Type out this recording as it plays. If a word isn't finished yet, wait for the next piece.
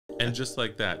And just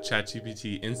like that,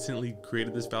 ChatGPT instantly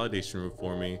created this validation room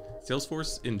for me.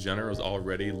 Salesforce in general is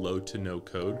already low to no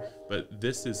code, but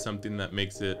this is something that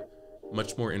makes it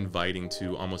much more inviting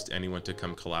to almost anyone to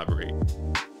come collaborate.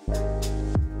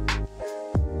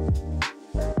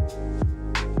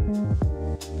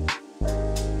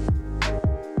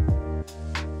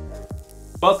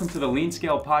 Welcome to the Lean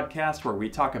Scale podcast, where we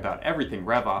talk about everything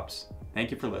RevOps.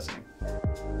 Thank you for listening.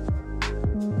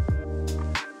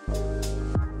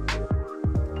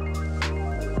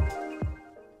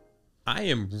 I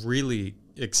am really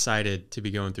excited to be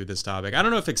going through this topic. I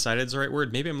don't know if excited is the right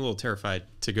word. Maybe I'm a little terrified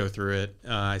to go through it.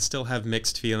 I still have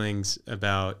mixed feelings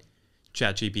about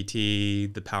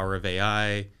ChatGPT, the power of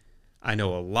AI. I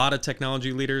know a lot of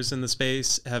technology leaders in the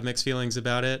space have mixed feelings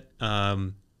about it.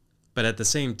 But at the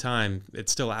same time,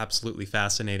 it's still absolutely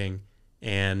fascinating.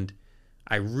 And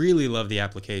I really love the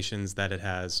applications that it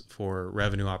has for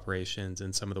revenue operations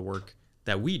and some of the work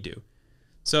that we do.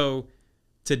 So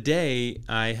today,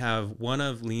 I have one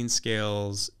of Lean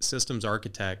Scale's systems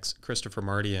architects, Christopher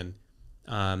Mardian,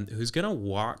 who's going to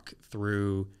walk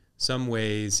through some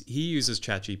ways he uses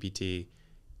ChatGPT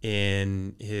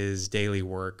in his daily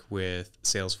work with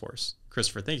Salesforce.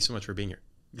 Christopher, thank you so much for being here.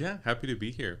 Yeah, happy to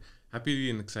be here.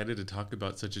 Happy and excited to talk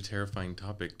about such a terrifying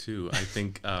topic, too. I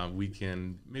think we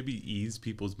can maybe ease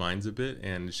people's minds a bit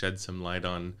and shed some light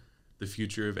on the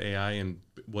future of AI and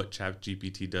what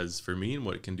ChatGPT does for me and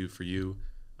what it can do for you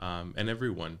and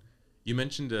everyone. You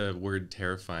mentioned a word,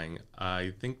 terrifying.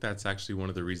 I think that's actually one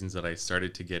of the reasons that I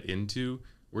started to get into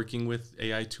working with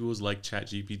AI tools like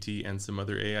ChatGPT and some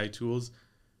other AI tools.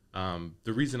 The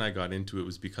reason I got into it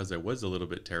was because I was a little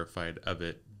bit terrified of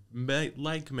it.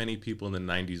 Like many people in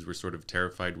the 90s were sort of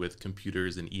terrified with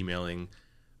computers and emailing.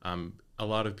 A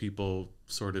lot of people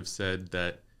sort of said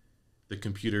that the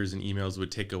computers and emails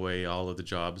would take away all of the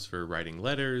jobs for writing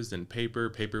letters and paper.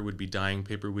 Paper would be dying,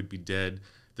 paper would be dead.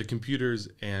 The computers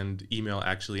and email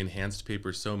actually enhanced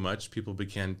paper so much, people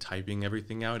began typing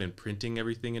everything out and printing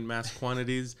everything in mass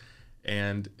quantities.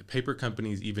 And paper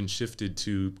companies even shifted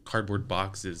to cardboard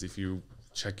boxes. If you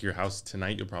check your house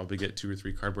tonight, you'll probably get 2 or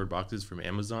 3 cardboard boxes from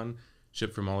Amazon,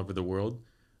 shipped from all over the world.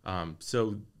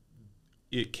 So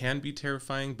it can be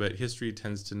terrifying, but history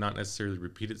tends to not necessarily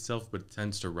repeat itself, but it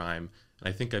tends to rhyme. And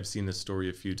I think I've seen this story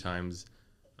a few times,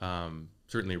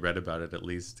 certainly read about it at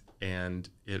least, and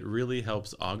it really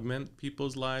helps augment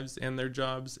people's lives and their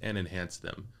jobs and enhance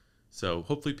them. So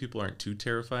hopefully people aren't too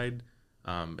terrified,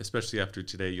 especially after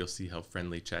today. You'll see how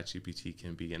friendly ChatGPT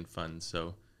can be and fun.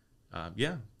 So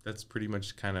yeah, that's pretty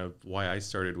much kind of why I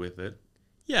started with it.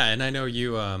 Yeah, and I know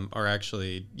you are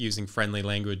actually using friendly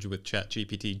language with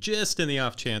ChatGPT just in the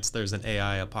off chance there's an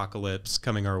AI apocalypse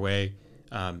coming our way.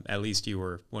 At least you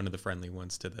were one of the friendly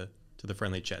ones to the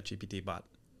friendly ChatGPT bot.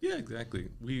 Yeah, exactly.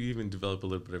 We even develop a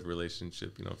little bit of a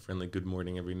relationship, friendly good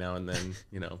morning every now and then,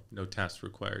 no tasks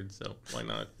required. So why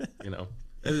not,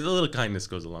 a little kindness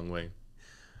goes a long way.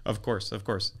 Of course, of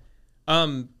course.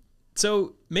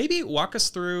 So maybe walk us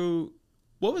through,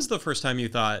 what was the first time you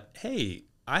thought, hey,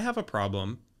 I have a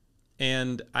problem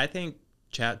and I think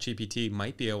ChatGPT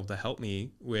might be able to help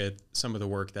me with some of the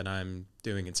work that I'm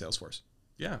doing in Salesforce?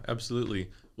 Yeah, absolutely.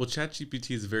 Well,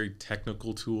 ChatGPT is a very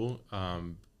technical tool,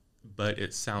 but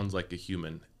it sounds like a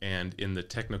human. And in the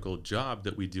technical job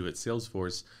that we do at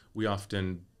Salesforce, we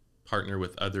often partner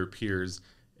with other peers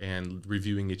and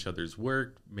reviewing each other's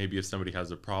work. Maybe if somebody has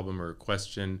a problem or a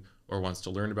question or wants to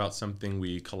learn about something,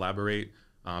 we collaborate.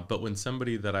 But when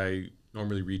somebody that I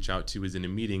normally reach out to is in a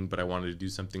meeting, but I wanted to do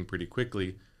something pretty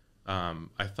quickly,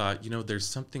 I thought, there's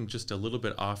something just a little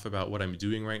bit off about what I'm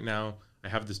doing right now. I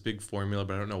have this big formula,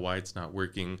 but I don't know why it's not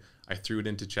working. I threw it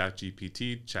into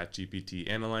ChatGPT. ChatGPT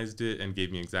analyzed it and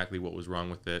gave me exactly what was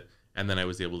wrong with it. And then I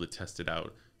was able to test it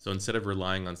out. So instead of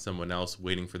relying on someone else,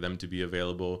 waiting for them to be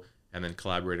available, and then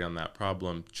collaborating on that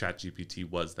problem, ChatGPT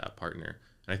was that partner.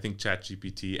 And I think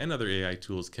ChatGPT and other AI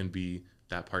tools can be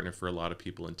that partner for a lot of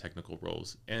people in technical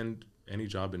roles and any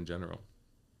job in general.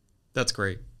 That's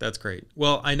great. That's great.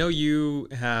 Well, I know you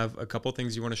have a couple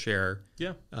things you want to share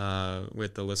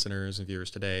with the listeners and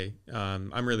viewers today.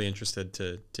 I'm really interested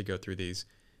to go through these.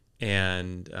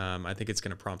 And I think it's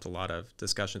going to prompt a lot of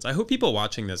discussions. I hope people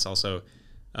watching this also,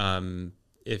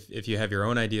 if you have your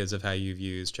own ideas of how you've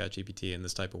used ChatGPT in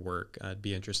this type of work, it'd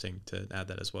be interesting to add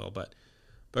that as well. But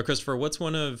Christopher, what's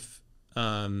one of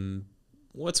the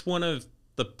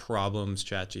problems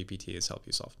ChatGPT has helped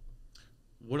you solve?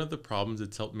 One of the problems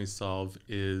it's helped me solve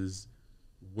is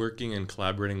working and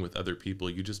collaborating with other people.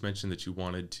 You just mentioned that you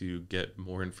wanted to get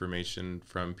more information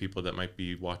from people that might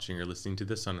be watching or listening to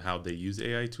this on how they use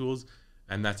AI tools,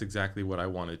 and that's exactly what I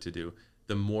wanted to do.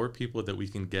 The more people that we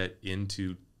can get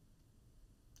into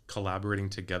collaborating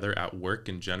together at work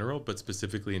in general, but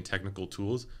specifically in technical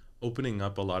tools, opening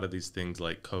up a lot of these things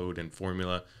like code and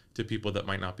formula to people that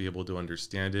might not be able to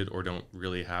understand it or don't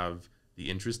really have the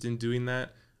interest in doing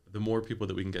that. The more people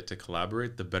that we can get to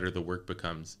collaborate, the better the work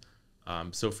becomes.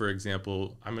 So for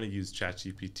example, I'm going to use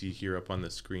ChatGPT here up on the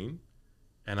screen,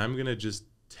 and I'm going to just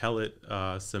tell it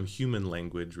some human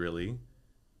language, really,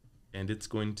 and it's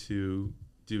going to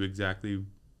do exactly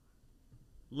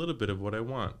a little bit of what I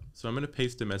want. So I'm going to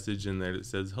paste a message in there that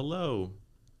says, hello,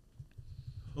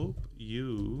 hope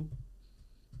you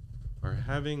are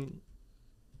having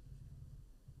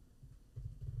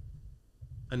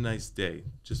a nice day,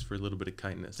 just for a little bit of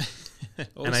kindness.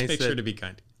 Always make sure to be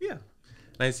kind. Yeah.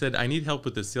 And I said, I need help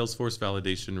with the Salesforce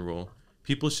validation rule.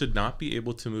 People should not be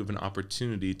able to move an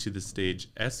opportunity to the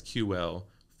stage SQL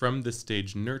from the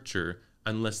stage nurture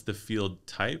unless the field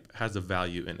type has a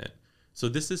value in it. So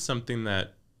this is something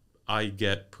that I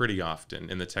get pretty often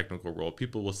in the technical role.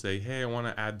 People will say, hey, I want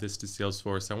to add this to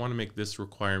Salesforce. I want to make this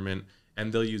requirement.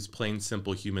 And they'll use plain,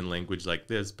 simple human language like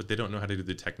this, but they don't know how to do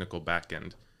the technical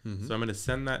backend. Mm-hmm. So I'm going to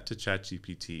send that to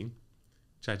ChatGPT.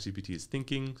 ChatGPT is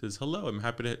thinking, says, hello, I'm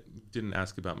happy to, didn't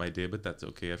ask about my day, but that's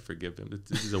okay. I forgive him.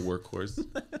 This is a workhorse.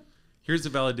 Here's a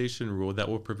validation rule that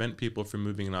will prevent people from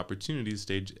moving an opportunity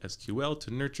stage SQL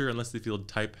to nurture unless the field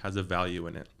type has a value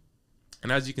in it.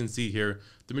 And as you can see here,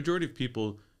 the majority of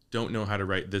people don't know how to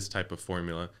write this type of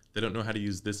formula. They don't know how to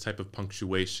use this type of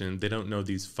punctuation. They don't know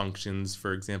these functions.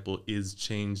 For example, is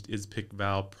changed, is pick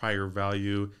val, prior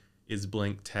value, is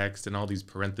blank text, and all these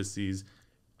parentheses.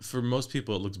 For most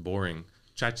people, it looks boring.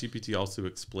 ChatGPT also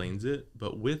explains it,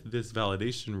 but with this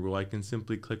validation rule, I can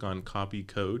simply click on copy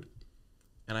code,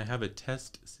 and I have a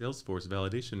test Salesforce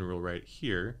validation rule right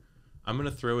here. I'm going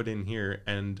to throw it in here,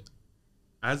 and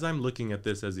as I'm looking at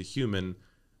this as a human,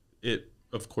 it,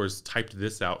 of course, typed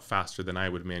this out faster than I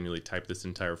would manually type this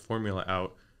entire formula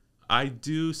out. I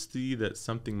do see that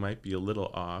something might be a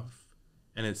little off,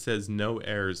 and it says no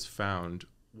errors found.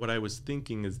 What I was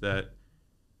thinking is that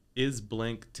is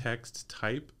blank text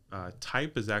type.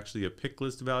 Type is actually a pick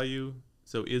list value,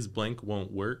 so is blank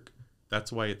won't work. That's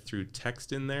why it threw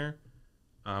text in there.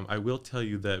 I will tell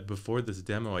you that before this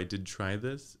demo, I did try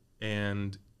this,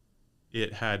 and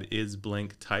it had is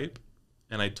blank type,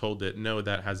 and I told it, no,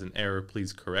 that has an error,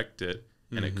 please correct it,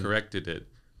 and it corrected it.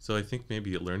 So I think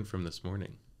maybe it learned from this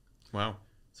morning. Wow.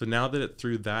 So now that it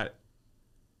threw that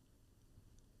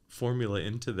formula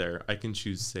into there, I can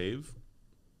choose save.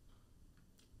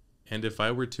 And if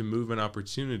I were to move an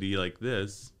opportunity like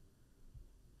this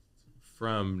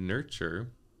from nurture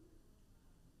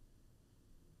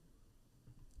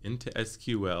into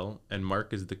SQL and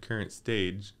mark as the current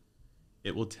stage,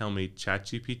 it will tell me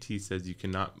ChatGPT says you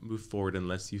cannot move forward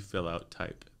unless you fill out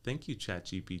type. Thank you,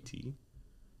 ChatGPT.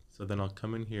 So then I'll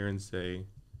come in here and say,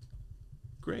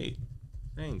 great,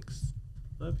 thanks,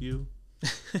 love you.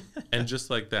 And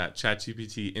just like that,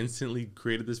 ChatGPT instantly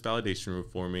created this validation rule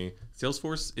for me.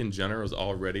 Salesforce in general is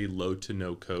already low to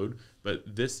no code,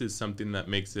 but this is something that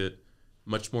makes it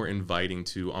much more inviting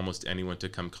to almost anyone to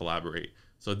come collaborate.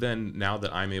 So then now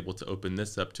that I'm able to open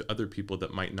this up to other people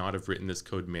that might not have written this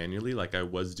code manually like I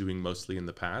was doing mostly in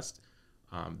the past,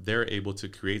 they're able to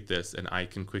create this and I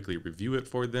can quickly review it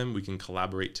for them. We can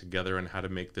collaborate together on how to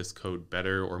make this code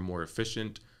better or more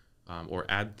efficient or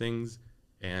add things.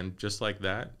 And just like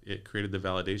that, it created the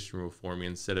validation rule for me.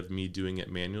 Instead of me doing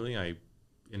it manually,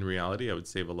 in reality, I would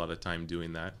save a lot of time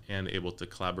doing that and able to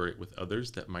collaborate with others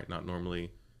that might not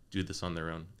normally do this on their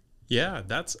own. Yeah,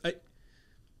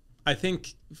 I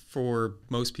think for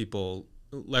most people,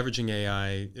 leveraging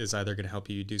AI is either going to help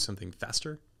you do something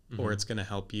faster or it's going to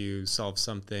help you solve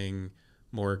something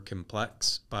more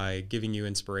complex by giving you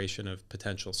inspiration of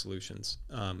potential solutions.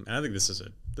 And I think this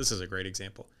is a great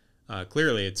example.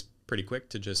 Clearly, it's pretty quick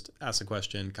to just ask a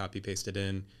question, copy paste it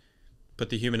in, put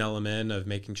the human element of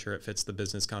making sure it fits the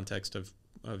business context of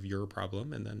your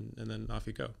problem, and then off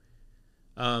you go.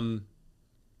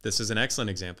 This is an excellent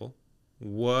example.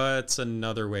 What's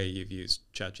another way you've used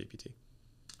ChatGPT?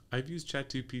 I've used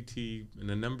ChatGPT in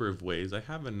a number of ways. I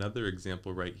have another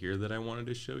example right here that I wanted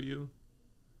to show you.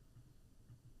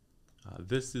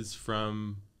 This is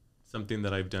from something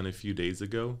that I've done a few days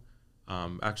ago,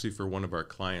 actually for one of our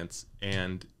clients,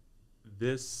 and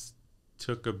this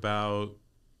took about,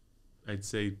 I'd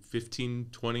say 15,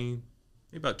 20,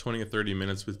 maybe about 20 or 30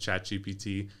 minutes with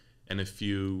ChatGPT and a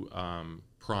few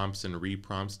prompts and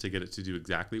re-prompts to get it to do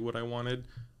exactly what I wanted.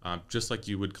 Just like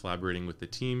you would collaborating with the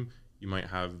team, you might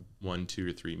have 1, 2,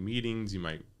 or 3 meetings, you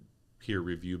might peer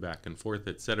review back and forth,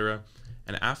 etc.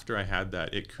 And after I had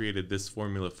that, it created this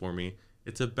formula for me.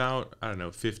 It's about,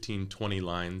 15, 20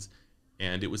 lines.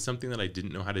 And it was something that I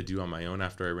didn't know how to do on my own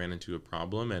after I ran into a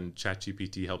problem, and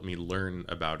ChatGPT helped me learn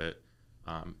about it.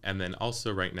 And then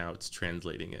also right now it's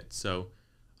translating it. So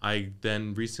I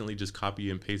then recently just copy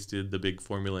and pasted the big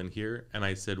formula in here, and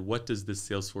I said, what does this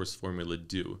Salesforce formula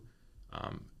do?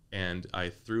 And I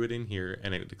threw it in here,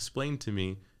 and it explained to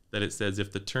me that it says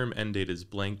if the term end date is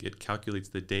blank, it calculates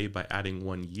the day by adding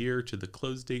 1 year to the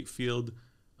close date field,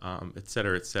 et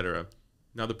cetera, et cetera.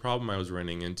 Now, the problem I was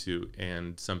running into,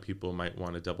 and some people might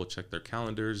want to double check their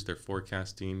calendars, their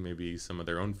forecasting, maybe some of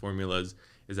their own formulas,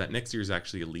 is that next year is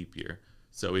actually a leap year.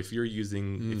 So if you're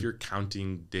if you're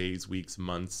counting days, weeks,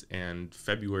 months, and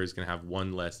February is going to have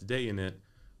one less day in it,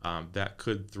 that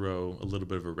could throw a little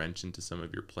bit of a wrench into some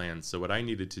of your plans. So what I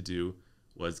needed to do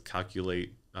was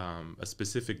calculate a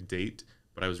specific date,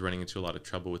 but I was running into a lot of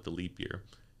trouble with the leap year.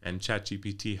 And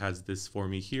ChatGPT has this for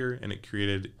me here, and it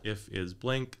created if is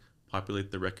blank,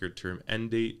 populate the record term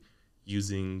end date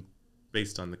using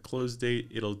based on the close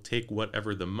date. It'll take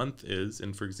whatever the month is,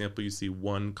 and for example, you see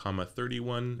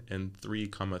 1,31 and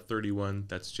 3,31.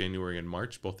 That's January and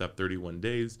March, both have 31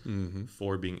 days.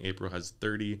 4 being April has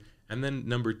 30. And then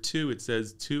number 2, it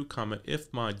says 2,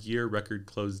 if mod year record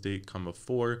close date,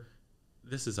 4.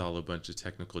 This is all a bunch of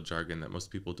technical jargon that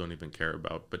most people don't even care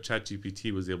about, but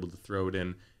ChatGPT was able to throw it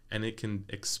in, and it can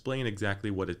explain exactly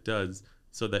what it does,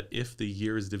 so that if the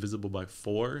year is divisible by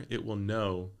 4, it will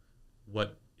know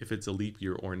if it's a leap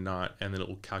year or not, and then it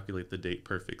will calculate the date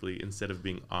perfectly instead of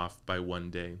being off by 1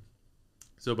 day.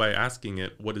 So by asking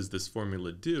it, what does this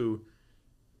formula do?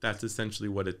 That's essentially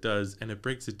what it does, and it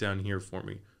breaks it down here for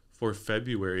me. For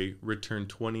February, return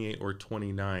 28 or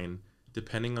 29,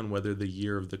 depending on whether the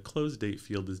year of the close date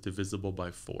field is divisible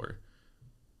by 4.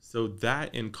 So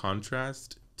that, in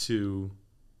contrast to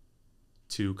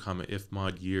 2, if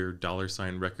mod year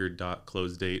 $record dot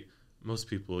close date, most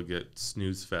people will get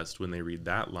snooze fest when they read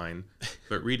that line.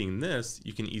 But reading this,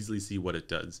 you can easily see what it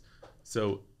does.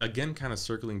 So again, kind of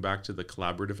circling back to the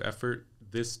collaborative effort,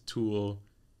 this tool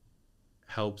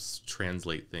helps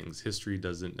translate things. History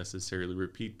doesn't necessarily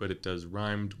repeat, but it does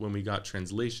rhyme. When we got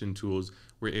translation tools,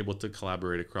 we're able to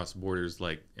collaborate across borders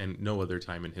and no other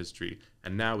time in history.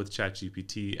 And now with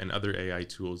ChatGPT and other AI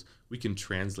tools, we can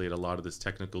translate a lot of this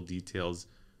technical details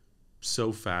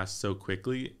so fast, so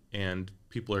quickly, and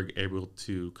people are able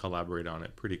to collaborate on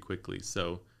it pretty quickly.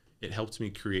 So it helped me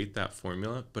create that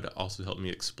formula, but it also helped me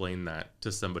explain that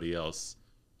to somebody else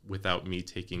without me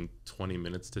taking 20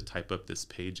 minutes to type up this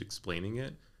page explaining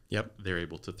it. Yep. They're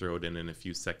able to throw it in a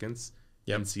few seconds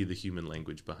and see the human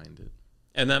language behind it.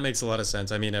 And that makes a lot of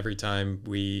sense. I mean, every time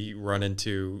we run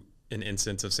into an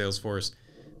instance of Salesforce,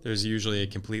 there's usually a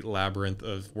complete labyrinth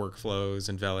of workflows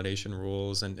and validation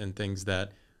rules and things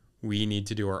that we need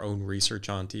to do our own research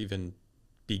on to even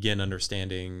begin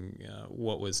understanding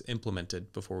what was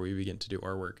implemented before we begin to do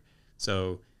our work.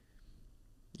 So,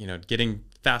 getting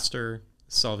faster,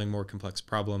 solving more complex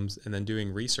problems, and then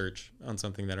doing research on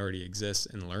something that already exists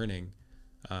and learning.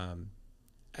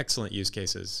 Excellent use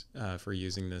cases for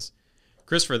using this.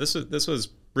 Christopher, this was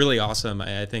really awesome.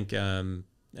 I think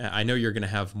I know you're going to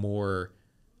have more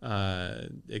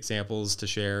examples to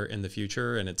share in the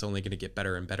future, and it's only going to get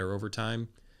better and better over time.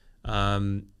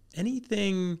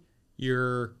 Anything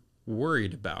you're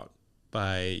worried about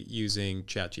by using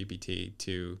ChatGPT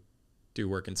to do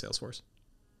work in Salesforce?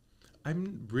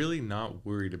 I'm really not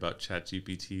worried about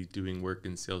ChatGPT doing work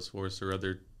in Salesforce or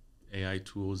other AI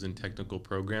tools and technical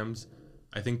programs.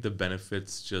 I think the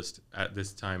benefits just at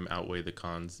this time outweigh the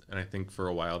cons, and I think for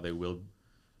a while they will.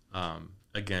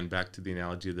 Again, back to the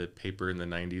analogy of the paper in the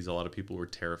 90s, a lot of people were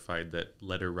terrified that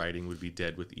letter writing would be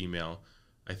dead with email.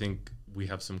 I think we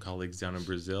have some colleagues down in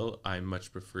Brazil. I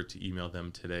much prefer to email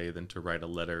them today than to write a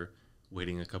letter,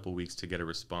 waiting a couple weeks to get a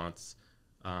response.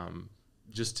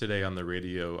 Just today on the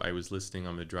radio, I was listening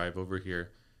on the drive over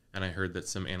here, and I heard that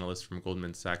some analysts from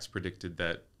Goldman Sachs predicted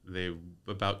that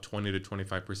about 20 to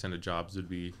 25% of jobs would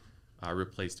be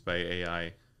replaced by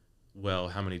AI. Well,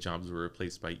 how many jobs were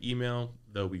replaced by email?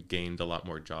 Though we gained a lot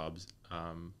more jobs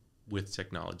with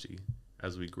technology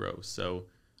as we grow. So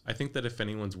I think that if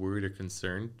anyone's worried or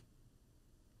concerned,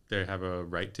 they have a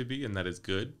right to be, and that is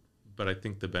good. But I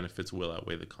think the benefits will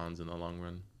outweigh the cons in the long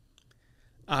run.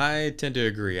 I tend to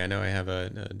agree. I know I have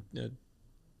a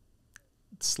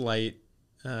slight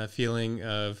feeling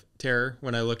of terror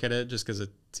when I look at it, just because it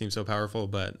seems so powerful.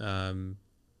 But I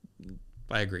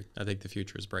agree. I think the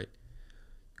future is bright.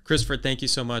 Christopher, thank you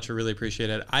so much. I really appreciate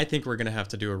it. I think we're going to have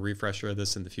to do a refresher of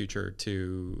this in the future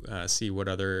to see what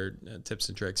other tips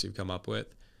and tricks you've come up with.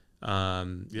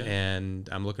 And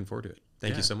I'm looking forward to it.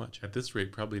 Thank you so much. At this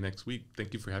rate, probably next week.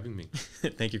 Thank you for having me.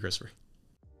 Thank you, Christopher.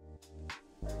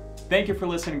 Thank you for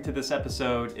listening to this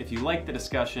episode. If you like the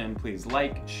discussion, please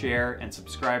like, share, and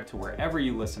subscribe to wherever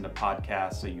you listen to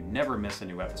podcasts so you never miss a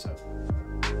new episode.